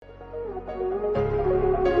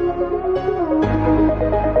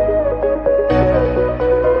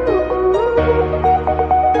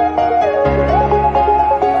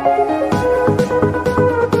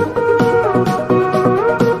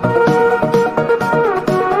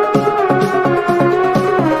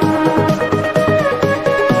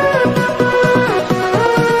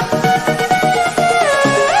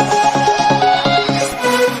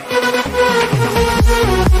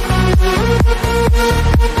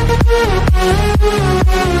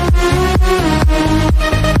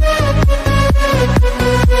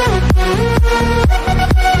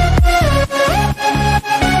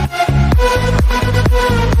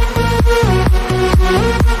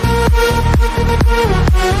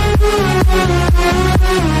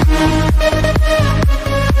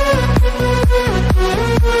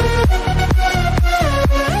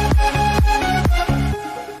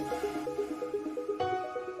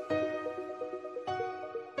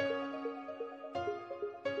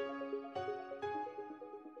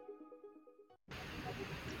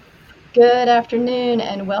Good afternoon,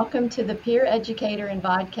 and welcome to the Peer Educator and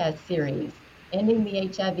Vodcast series, Ending the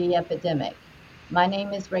HIV Epidemic. My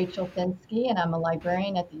name is Rachel Finsky, and I'm a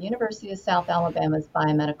librarian at the University of South Alabama's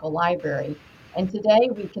Biomedical Library. And today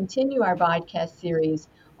we continue our vodcast series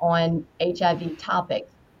on HIV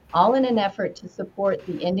topics, all in an effort to support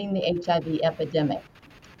the Ending the HIV Epidemic.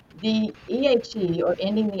 The EHE, or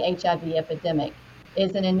Ending the HIV Epidemic,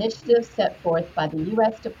 is an initiative set forth by the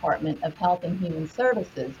U.S. Department of Health and Human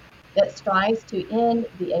Services that strives to end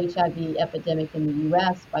the HIV epidemic in the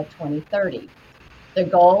U.S. by 2030. The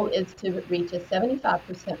goal is to reach a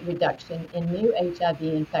 75% reduction in new HIV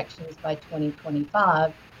infections by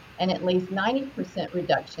 2025 and at least 90%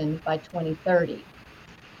 reduction by 2030.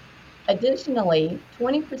 Additionally,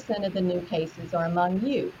 20% of the new cases are among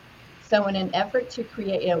youth. So in an effort to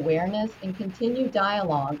create awareness and continue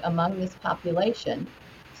dialogue among this population,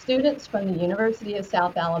 students from the University of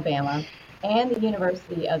South Alabama and the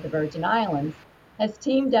University of the Virgin Islands has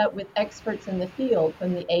teamed up with experts in the field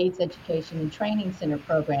from the AIDS Education and Training Center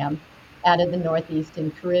program out of the Northeastern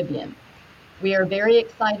Caribbean. We are very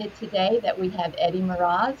excited today that we have Eddie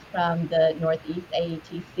Meraz from the Northeast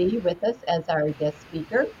AETC with us as our guest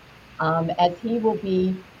speaker, as he will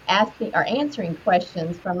be asking or answering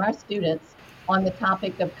questions from our students on the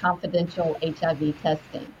topic of confidential HIV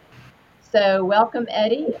testing. So welcome,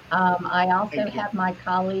 Eddie. I also have my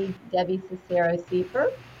colleague, Debbie Cicero-Siefer,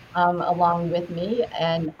 along with me,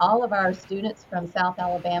 and all of our students from South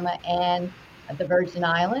Alabama and the Virgin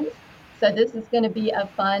Islands. So this is going to be a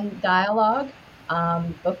fun dialogue.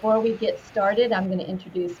 Before we get started, I'm going to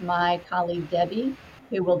introduce my colleague, Debbie,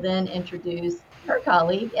 who will then introduce her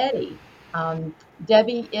colleague, Eddie.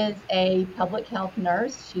 Debbie is a public health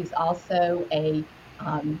nurse. She's also a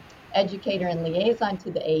educator and liaison to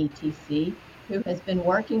the AETC, who has been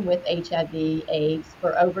working with HIV/AIDS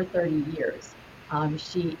for over 30 years.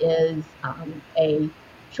 She is a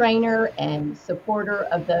trainer and supporter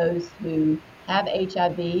of those who have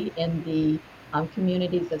HIV in the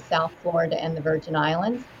communities of South Florida and the Virgin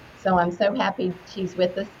Islands. So I'm so happy she's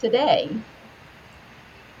with us today.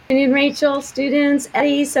 Good afternoon, Rachel, students,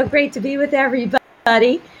 Eddie, so great to be with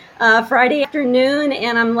everybody. Friday afternoon,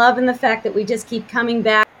 and I'm loving the fact that we just keep coming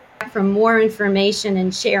back for more information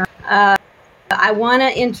and sharing. I want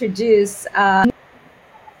to introduce a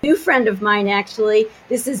new friend of mine, actually.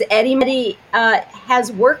 This is Eddie. Eddie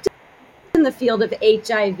has worked in the field of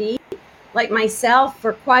HIV, like myself,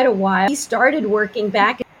 for quite a while. He started working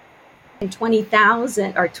back in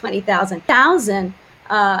 2000,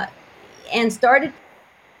 and started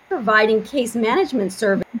providing case management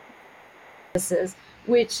services,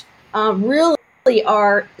 which really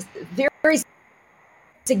are very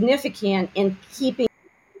significant in keeping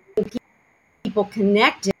people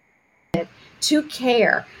connected to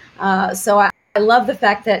care. So I love the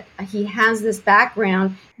fact that he has this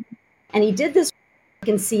background, and he did this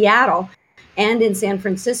in Seattle and in San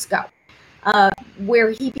Francisco,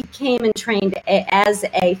 where he became and trained as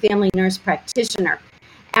a family nurse practitioner.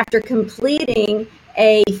 After completing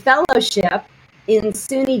a fellowship in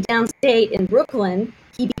SUNY downstate in Brooklyn,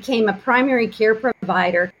 he became a primary care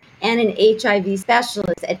provider and an HIV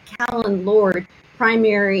specialist at Callan Lord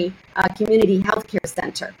Primary Community Healthcare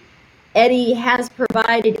Center. Eddie has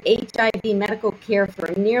provided HIV medical care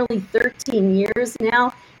for nearly 13 years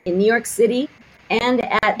now in New York City and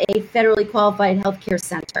at a federally qualified healthcare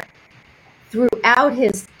center. Throughout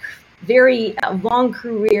his very long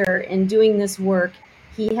career in doing this work,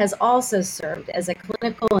 he has also served as a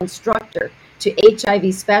clinical instructor to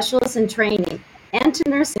HIV specialists in training and to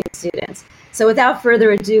nursing students. So without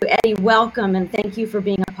further ado, Eddie, welcome, and thank you for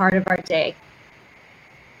being a part of our day.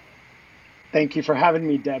 Thank you for having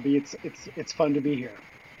me, Debbie. It's fun to be here.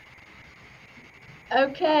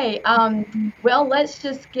 Okay, well, let's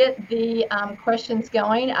just get the questions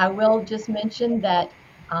going. I will just mention that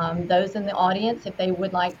those in the audience, if they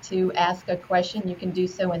would like to ask a question, you can do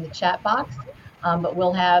so in the chat box. But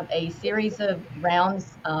we'll have a series of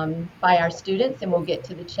rounds by our students, and we'll get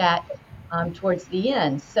to the chat towards the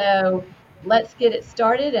end. So let's get it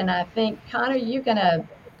started. And I think, Connor, you're going to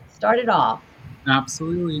start it off.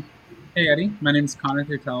 Absolutely. Hey, Eddie. My name is Connor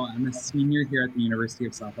Thurtell. I'm a senior here at the University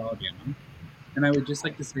of South Alabama. And I would just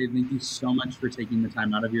like to say thank you so much for taking the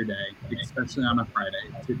time out of your day, especially on a Friday,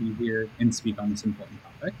 to be here and speak on this important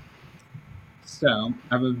topic. So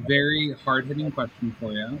I have a very hard-hitting question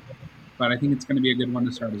for you, but I think it's going to be a good one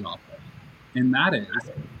to start us off with. And that is,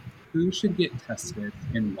 who should get tested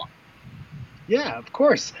and why? Yeah, of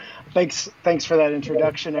course. Thanks for that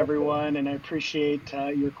introduction, everyone, and I appreciate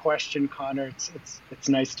your question, Connor. It's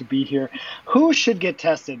nice to be here. Who should get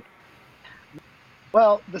tested?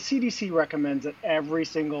 Well, the CDC recommends that every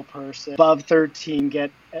single person above 13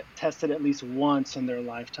 get tested at least once in their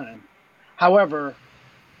lifetime. However,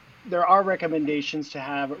 there are recommendations to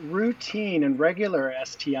have routine and regular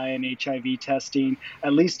STI and HIV testing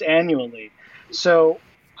at least annually. So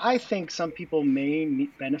I think some people may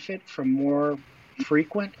benefit from more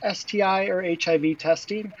frequent STI or HIV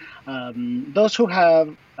testing. Those who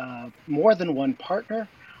have more than one partner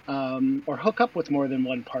or hook up with more than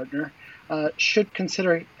one partner should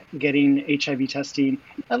consider getting HIV testing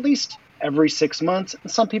at least every 6 months.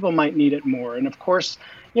 Some people might need it more. And of course,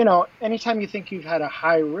 anytime you think you've had a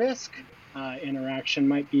high risk interaction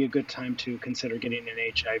might be a good time to consider getting an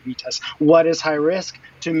HIV test. What is high risk?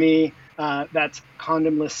 To me, that's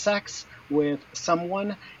condomless sex with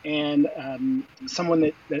someone and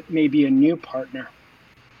someone that may be a new partner.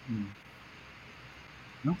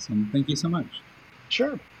 Awesome. Thank you so much.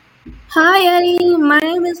 Sure. Hi, Eddie. My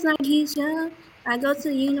name is Nikisha. I go to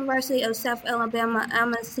the University of South Alabama.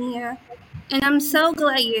 I'm a senior, and I'm so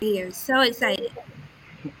glad you're here. So excited.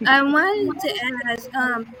 I wanted to ask,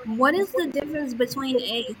 what is the difference between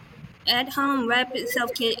a at-home rapid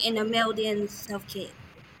self-kit and a mailed-in self-kit?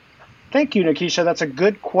 Thank you, Nikisha. That's a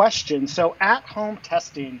good question. So, at-home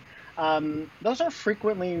testing, those are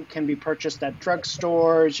frequently can be purchased at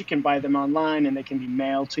drugstores. You can buy them online, and they can be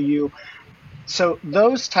mailed to you. So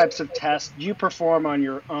those types of tests you perform on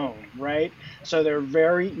your own, right? So they're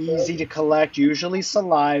very easy to collect, usually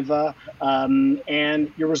saliva,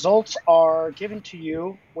 and your results are given to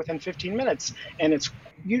you within 15 minutes. And it's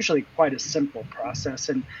usually quite a simple process.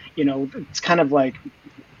 And, it's kind of like,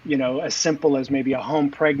 as simple as maybe a home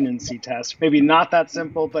pregnancy test. Maybe not that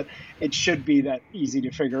simple, but it should be that easy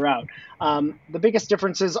to figure out. The biggest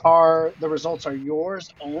differences are the results are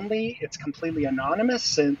yours only. It's completely anonymous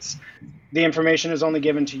since the information is only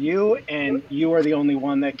given to you, and you are the only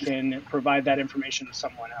one that can provide that information to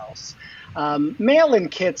someone else. Mail-in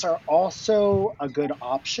kits are also a good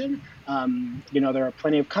option. There are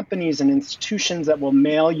plenty of companies and institutions that will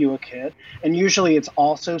mail you a kit, and usually it's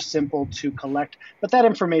also simple to collect. But that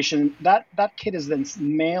information, that kit is then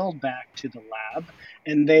mailed back to the lab,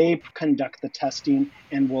 and they conduct the testing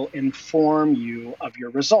and will inform you of your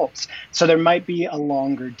results. So there might be a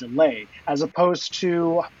longer delay as opposed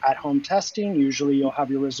to at-home testing. Usually you'll have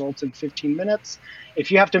your results in 15 minutes. If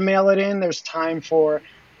you have to mail it in, there's time for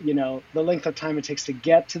the length of time it takes to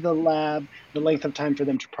get to the lab, the length of time for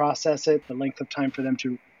them to process it, the length of time for them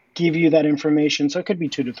to give you that information. So it could be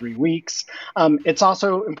 2 to 3 weeks. It's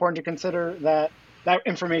also important to consider that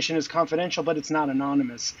information is confidential, but it's not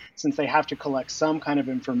anonymous since they have to collect some kind of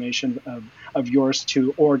information of yours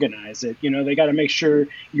to organize it. They got to make sure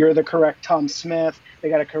you're the correct Tom Smith. They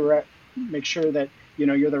got to make sure that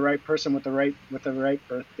you're the right person with the right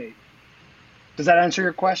birth date. Does that answer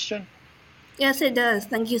your question? Yes, it does.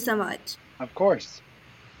 Thank you so much. Of course.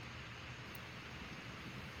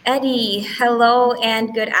 Eddie, hello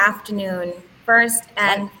and good afternoon. First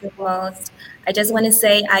and foremost, I just want to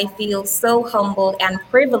say I feel so humbled and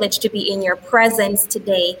privileged to be in your presence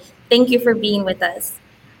today. Thank you for being with us.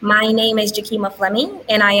 My name is Jakima Fleming,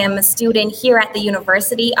 and I am a student here at the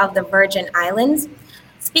University of the Virgin Islands.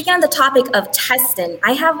 Speaking on the topic of testing,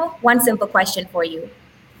 I have one simple question for you.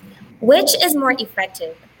 Which is more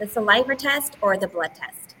effective, the saliva test or the blood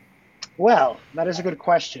test? Well, that is a good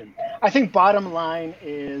question. I think bottom line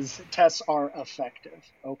is tests are effective,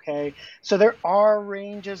 okay? So there are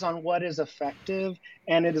ranges on what is effective,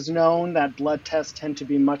 and it is known that blood tests tend to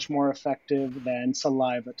be much more effective than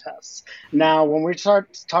saliva tests. Now, when we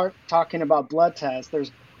start talking about blood tests,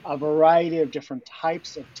 there's a variety of different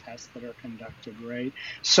types of tests that are conducted, right?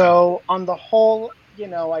 So on the whole,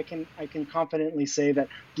 I can confidently say that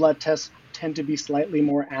blood tests tend to be slightly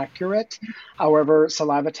more accurate. However,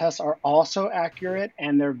 saliva tests are also accurate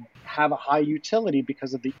and they have a high utility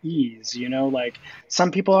because of the ease. Like some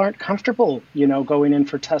people aren't comfortable, going in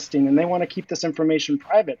for testing and they want to keep this information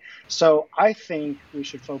private. So I think we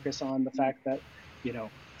should focus on the fact that,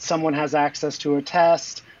 someone has access to a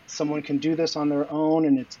test, someone can do this on their own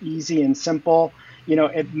and it's easy and simple.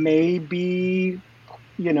 It may be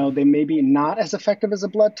they may be not as effective as a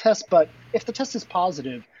blood test, but if the test is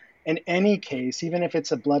positive, in any case, even if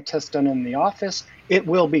it's a blood test done in the office, it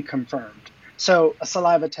will be confirmed. So a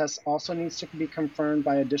saliva test also needs to be confirmed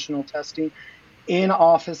by additional testing.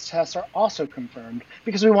 In-office tests are also confirmed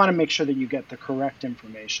because we want to make sure that you get the correct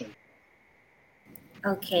information.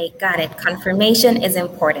 Okay, got it. Confirmation is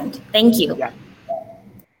important. Thank you. Yeah.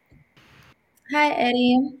 Hi,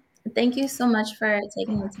 Eddie. Thank you so much for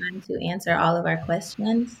taking the time to answer all of our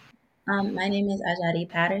questions. My name is Ajadi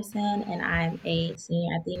Patterson, and I'm a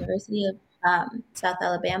senior at the University of South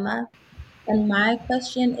Alabama. And my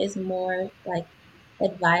question is more like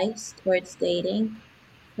advice towards dating.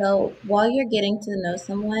 So while you're getting to know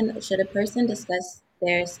someone, should a person discuss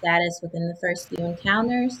their status within the first few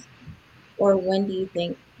encounters? Or when do you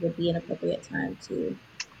think would be an appropriate time to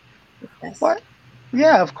discuss? What?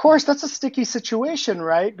 Yeah, of course, that's a sticky situation,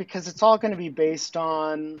 right? Because it's all going to be based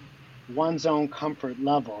on one's own comfort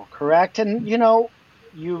level, correct? And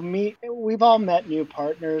we've all met new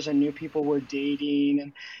partners and new people we're dating,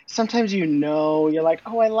 and sometimes you're like,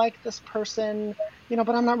 oh, I like this person, but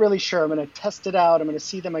I'm not really sure. I'm going to test it out. I'm going to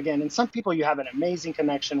see them again. And some people you have an amazing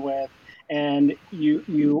connection with, and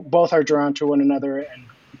you both are drawn to one another, and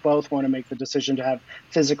both want to make the decision to have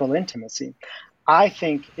physical intimacy. I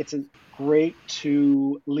think it's great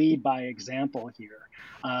to lead by example here.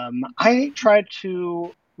 I try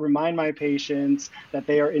to remind my patients that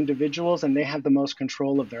they are individuals and they have the most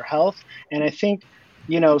control of their health. And I think,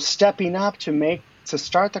 stepping up to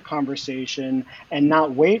start the conversation and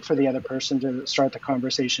not wait for the other person to start the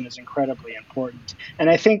conversation is incredibly important. And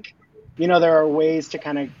I think, there are ways to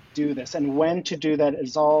kind of do this, and when to do that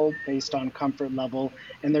is all based on comfort level.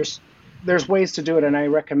 And there's ways to do it, and I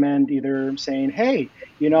recommend either saying, hey,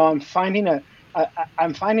 I'm finding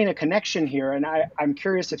a connection here, and I'm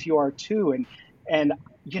curious if you are too. And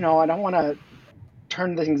I don't want to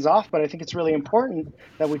turn things off, but I think it's really important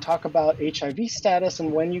that we talk about HIV status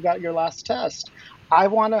and when you got your last test. I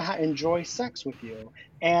want to enjoy sex with you,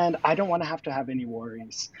 and I don't want to have any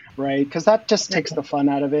worries, right? Because that just takes the fun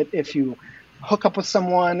out of it. If you hook up with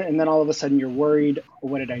someone and then all of a sudden you're worried,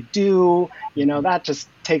 what did I do? That just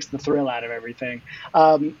takes the thrill out of everything.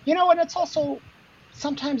 And it's also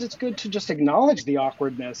sometimes it's good to just acknowledge the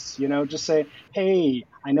awkwardness, just say, hey,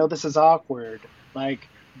 I know this is awkward. Like,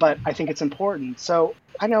 but I think it's important. So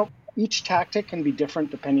I know each tactic can be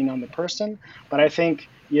different depending on the person, but I think,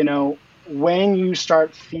 when you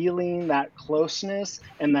start feeling that closeness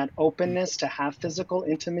and that openness to have physical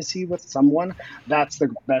intimacy with someone, that's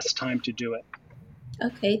the best time to do it.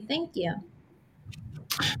 Okay, thank you.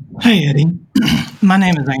 Hey, Eddie. My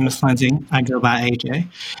name is Amos Lindsay. I go by AJ.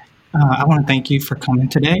 I want to thank you for coming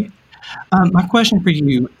today. My question for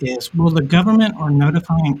you is, will the government or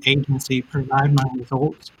notifying agency provide my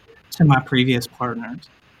results to my previous partners?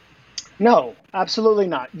 No, absolutely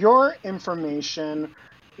not. Your information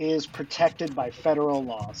is protected by federal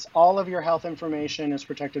laws. All of your health information is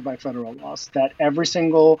protected by federal laws that every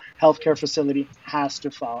single healthcare facility has to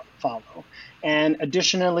follow. And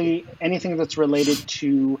additionally, anything that's related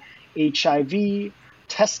to HIV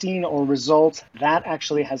testing or results, that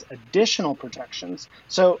actually has additional protections.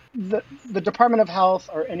 So the Department of Health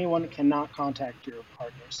or anyone cannot contact your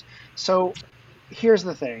partners. So here's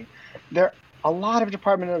the thing. A lot of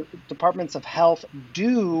departments of health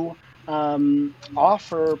do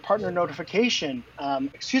offer partner notification.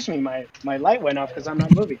 Excuse me, my light went off because I'm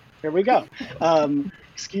not moving. Here we go.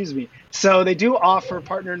 Excuse me. So they do offer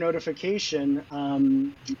partner notification.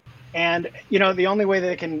 And the only way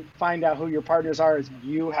they can find out who your partners are is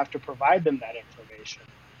you have to provide them that information.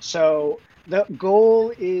 So the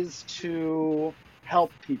goal is to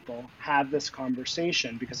help people have this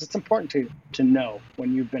conversation because it's important to know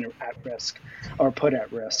when you've been at risk or put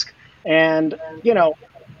at risk. And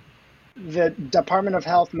the Department of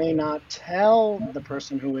Health may not tell the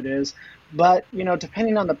person who it is, but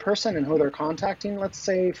depending on the person and who they're contacting, let's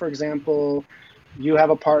say, for example, you have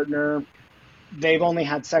a partner, they've only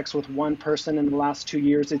had sex with one person in the last 2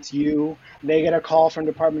 years, it's you. They get a call from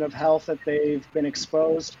Department of Health that they've been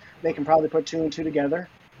exposed. They can probably put two and two together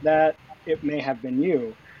that it may have been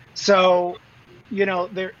you. So,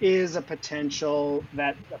 there is a potential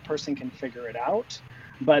that a person can figure it out,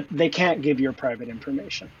 but they can't give your private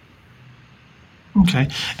information. Okay.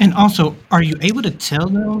 And also, are you able to tell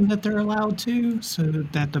them that they're allowed to so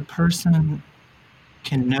that the person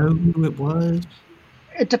can know who it was?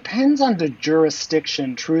 It depends on the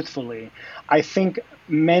jurisdiction, truthfully. I think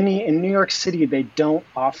many in New York City, they don't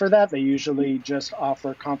offer that. They usually just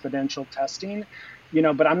offer confidential testing,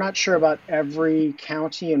 but I'm not sure about every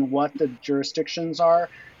county and what the jurisdictions are.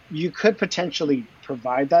 You could potentially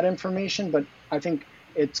provide that information, but I think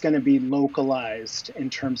it's going to be localized in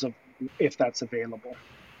terms of if that's available.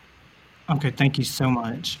 Okay, thank you so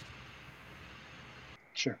much.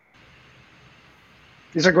 Sure.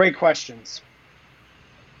 These are great questions.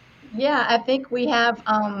 Yeah, I think we have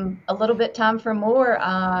a little bit time for more.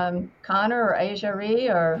 Connor or Asia Ree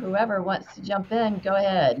or whoever wants to jump in, go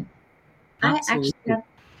ahead. I actually Absolutely. have,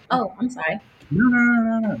 oh, I'm sorry.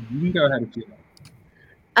 No. You can go ahead if you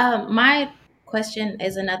like. My question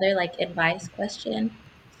is another like advice question.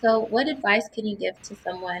 So, what advice can you give to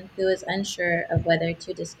someone who is unsure of whether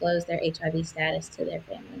to disclose their HIV status to their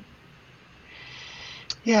family?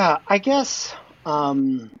 Yeah, I guess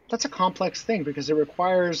that's a complex thing because it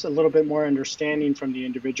requires a little bit more understanding from the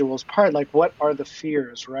individual's part. Like, what are the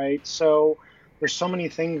fears, right? So there's so many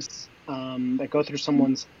things that go through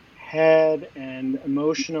someone's head, and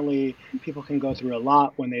emotionally, people can go through a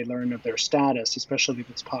lot when they learn of their status, especially if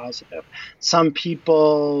it's positive. Some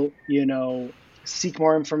people, seek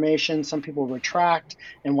more information. Some people retract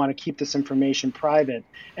and want to keep this information private.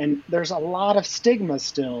 And there's a lot of stigma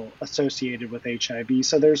still associated with HIV.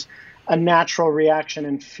 So there's a natural reaction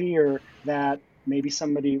and fear that maybe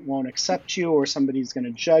somebody won't accept you or somebody's going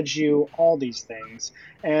to judge you, all these things.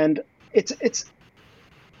 And it's a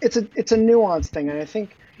nuanced thing. And I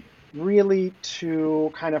think really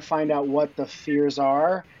to kind of find out what the fears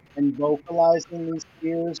are and vocalizing these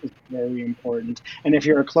fears is very important. And if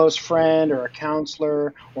you're a close friend or a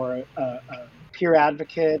counselor or a peer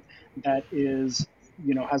advocate that is,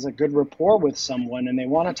 has a good rapport with someone and they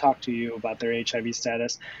want to talk to you about their HIV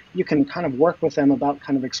status, you can kind of work with them about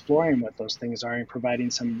kind of exploring what those things are and providing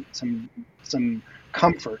some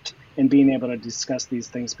comfort in being able to discuss these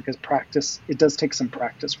things, because it does take some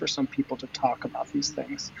practice for some people to talk about these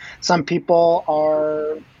things. Some people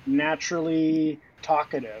are naturally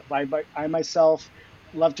talkative. I myself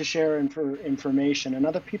love to share information, and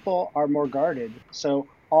other people are more guarded. So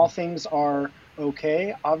all things are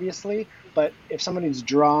okay, obviously, but if somebody's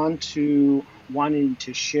drawn to wanting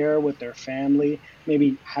to share with their family,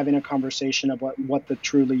 maybe having a conversation about what the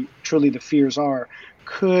truly the fears are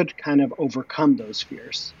could kind of overcome those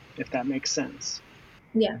fears, if that makes sense.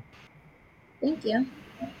 Yeah, thank you.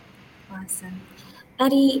 Awesome.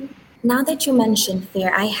 Eddie, now that you mentioned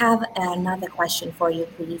fear, I have another question for you,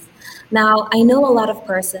 please. Now, I know a lot of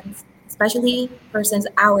persons, especially persons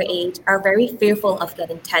our age, are very fearful of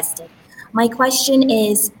getting tested. My question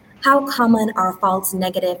is, how common are false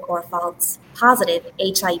negative or false positive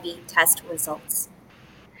HIV test results?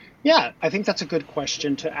 Yeah, I think that's a good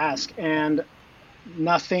question to ask. And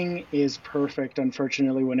nothing is perfect,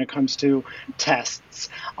 unfortunately, when it comes to tests.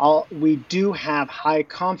 We do have high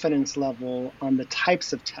confidence level on the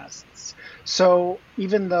types of tests. So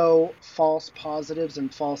even though false positives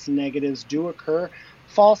and false negatives do occur,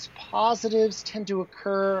 false positives tend to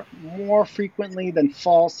occur more frequently than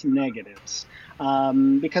false negatives,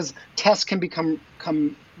 because tests can become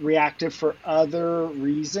reactive for other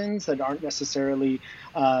reasons that aren't necessarily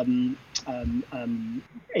um,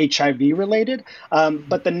 HIV related.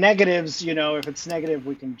 But the negatives, if it's negative,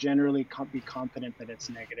 we can generally be confident that it's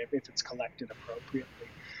negative if it's collected appropriately.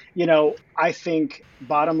 I think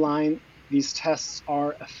bottom line, these tests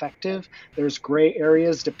are effective. There's gray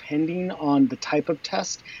areas depending on the type of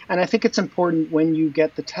test. And I think it's important when you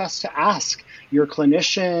get the test to ask your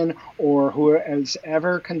clinician or who is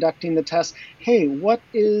ever conducting the test, hey, what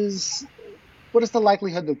is the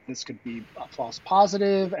likelihood that this could be a false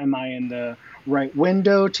positive? Am I in the right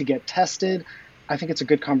window to get tested? I think it's a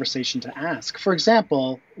good conversation to ask. For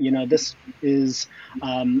example, this is,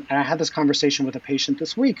 and I had this conversation with a patient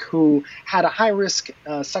this week who had a high-risk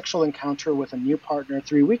sexual encounter with a new partner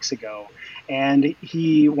 3 weeks ago, and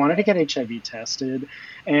he wanted to get HIV tested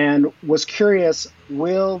and was curious,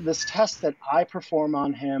 will this test that I perform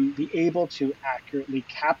on him be able to accurately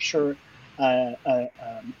capture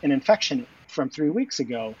an infection from 3 weeks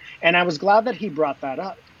ago? And I was glad that he brought that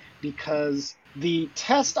up, because the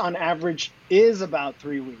test on average is about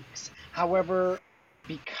 3 weeks. However,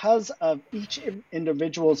 because of each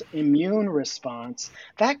individual's immune response,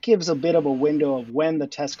 that gives a bit of a window of when the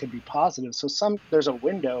test could be positive. So there's a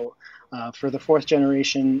window for the fourth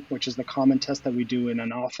generation, which is the common test that we do in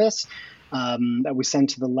an office, that we send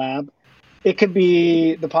to the lab. It could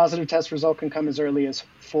be the positive test result can come as early as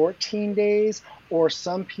 14 days, or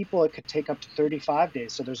some people it could take up to 35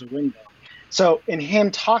 days. So there's a window. So in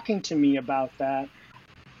him talking to me about that,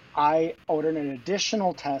 I ordered an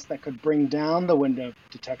additional test that could bring down the window of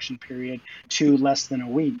detection period to less than a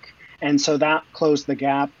week. And so that closed the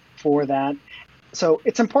gap for that. So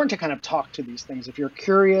it's important to kind of talk to these things. If you're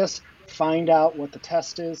curious, find out what the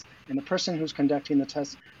test is, and the person who's conducting the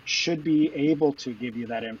test should be able to give you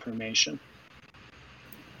that information.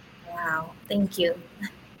 Wow, thank you.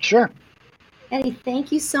 Sure. Eddie,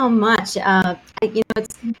 thank you so much.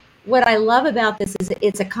 It's what I love about this is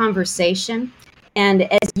it's a conversation, and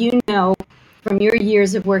as you know from your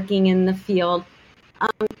years of working in the field,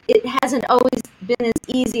 it hasn't always been as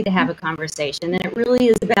easy to have a conversation, and it really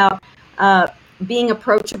is about being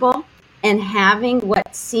approachable and having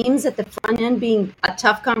what seems at the front end being a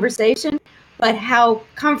tough conversation, but how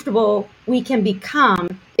comfortable we can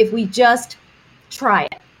become if we just try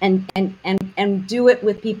it and do it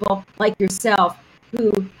with people like yourself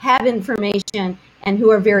who have information and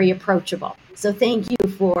who are very approachable. So thank you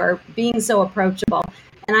for being so approachable.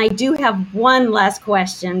 And I do have one last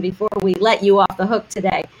question before we let you off the hook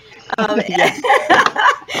today. Yes.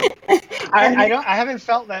 I haven't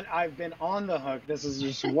felt that I've been on the hook. This is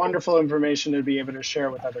just wonderful information to be able to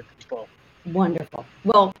share with other people. Wonderful.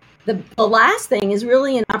 Well, the last thing is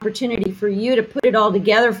really an opportunity for you to put it all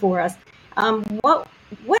together for us. What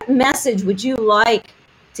message would you like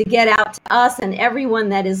to get out to us and everyone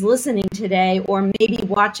that is listening today, or maybe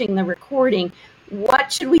watching the recording?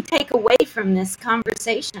 What should we take away from this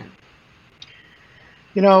conversation?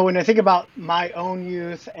 You know, when I think about my own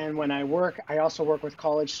youth and when I work, I also work with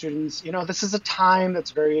college students. You know, this is a time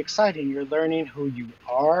that's very exciting. You're learning who you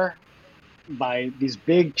are by these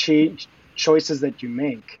big choices that you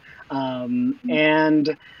make.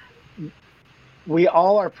 And we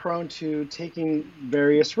all are prone to taking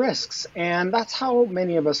various risks. And that's how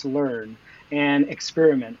many of us learn and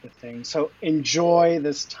experiment with things. So enjoy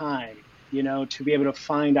this time, you know, to be able to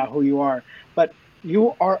find out who you are. But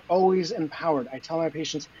you are always empowered. I tell my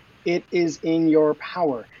patients, it is in your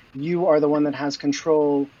power. You are the one that has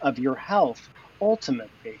control of your health,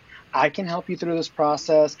 ultimately. I can help you through this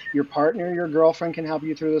process. Your partner, your girlfriend can help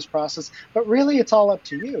you through this process. But really, it's all up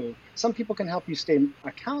to you. Some people can help you stay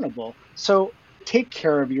accountable. So take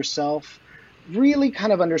care of yourself, really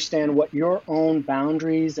kind of understand what your own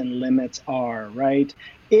boundaries and limits are, right?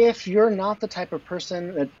 If you're not the type of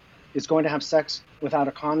person that is going to have sex without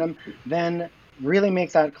a condom, then really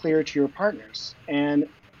make that clear to your partners and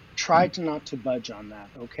try to not to budge on that,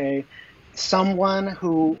 okay? Someone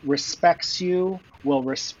who respects you will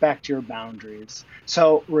respect your boundaries.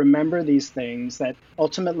 So remember these things that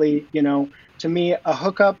ultimately, you know, to me, a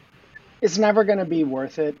hookup is never going to be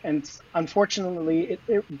worth it. And unfortunately,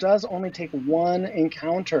 it does only take one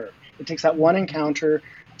encounter. It takes that one encounter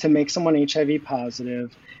to make someone HIV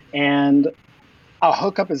positive. And a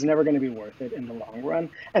hookup is never going to be worth it in the long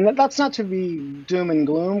run. And that's not to be doom and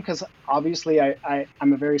gloom, because obviously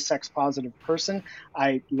I'm a very sex positive person.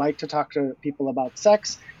 I like to talk to people about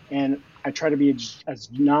sex, and I try to be as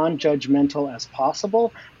non-judgmental as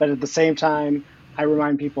possible. But at the same time, I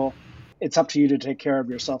remind people, it's up to you to take care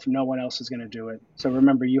of yourself. No one else is going to do it. So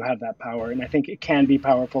remember, you have that power. And I think it can be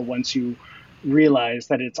powerful once you realize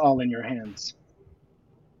that it's all in your hands.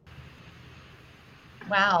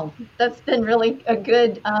 Wow, that's been really a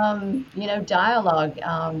good, dialogue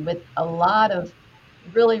with a lot of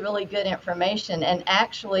really, really good information. And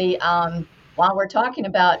actually, while we're talking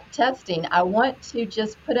about testing, I want to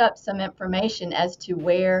just put up some information as to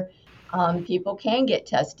where people can get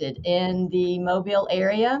tested in the Mobile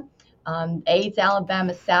area. AIDS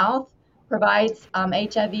Alabama South provides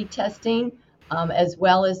HIV testing, as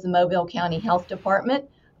well as the Mobile County Health Department.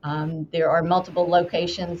 There are multiple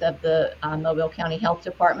locations of the Mobile County Health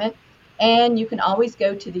Department, and you can always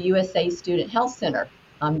go to the USA Student Health Center.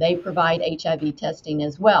 They provide HIV testing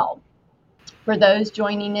as well. For those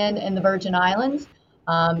joining in the Virgin Islands,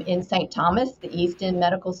 in St. Thomas, the East End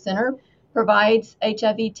Medical Center provides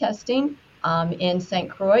HIV testing. In St.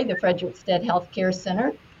 Croix, the Frederickstead Healthcare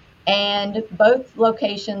Center, and both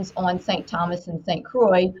locations on St. Thomas and St.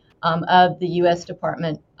 Croix of the U.S.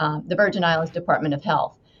 Department, the Virgin Islands Department of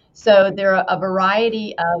Health. So there are a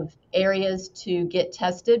variety of areas to get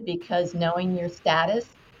tested, because knowing your status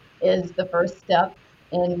is the first step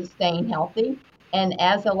in staying healthy. And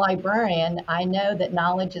as a librarian, I know that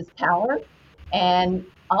knowledge is power. And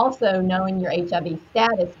also knowing your HIV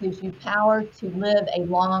status gives you power to live a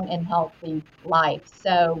long and healthy life.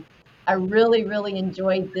 So I really, really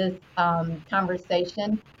enjoyed this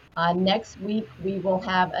conversation. Next week, we will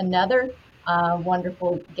have another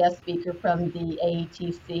wonderful guest speaker from the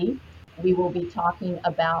AETC. We will be talking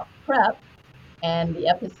about PrEP, and the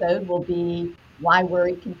episode will be Why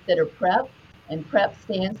Worry, Consider PrEP. And PrEP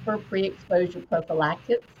stands for pre-exposure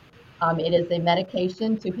prophylaxis. It is a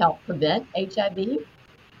medication to help prevent HIV.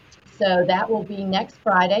 So that will be next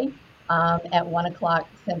Friday at 1 o'clock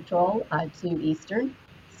Central, 2 Eastern.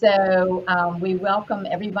 So we welcome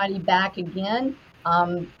everybody back again.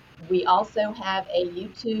 We also have a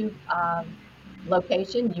YouTube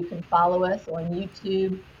location. You can follow us on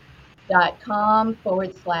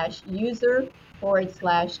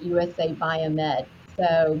youtube.com/user/USA Biomed.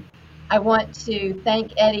 So I want to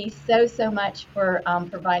thank Eddie so much for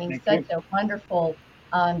providing such a wonderful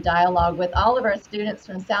dialogue with all of our students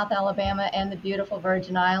from South Alabama and the beautiful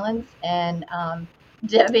Virgin Islands. And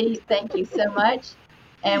Debbie, thank you so much.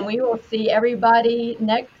 And we will see everybody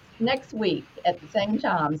next week at the same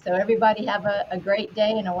time. So everybody have a great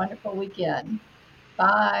day and a wonderful weekend.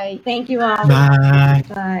 Bye. Thank you all. Bye.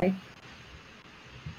 Bye.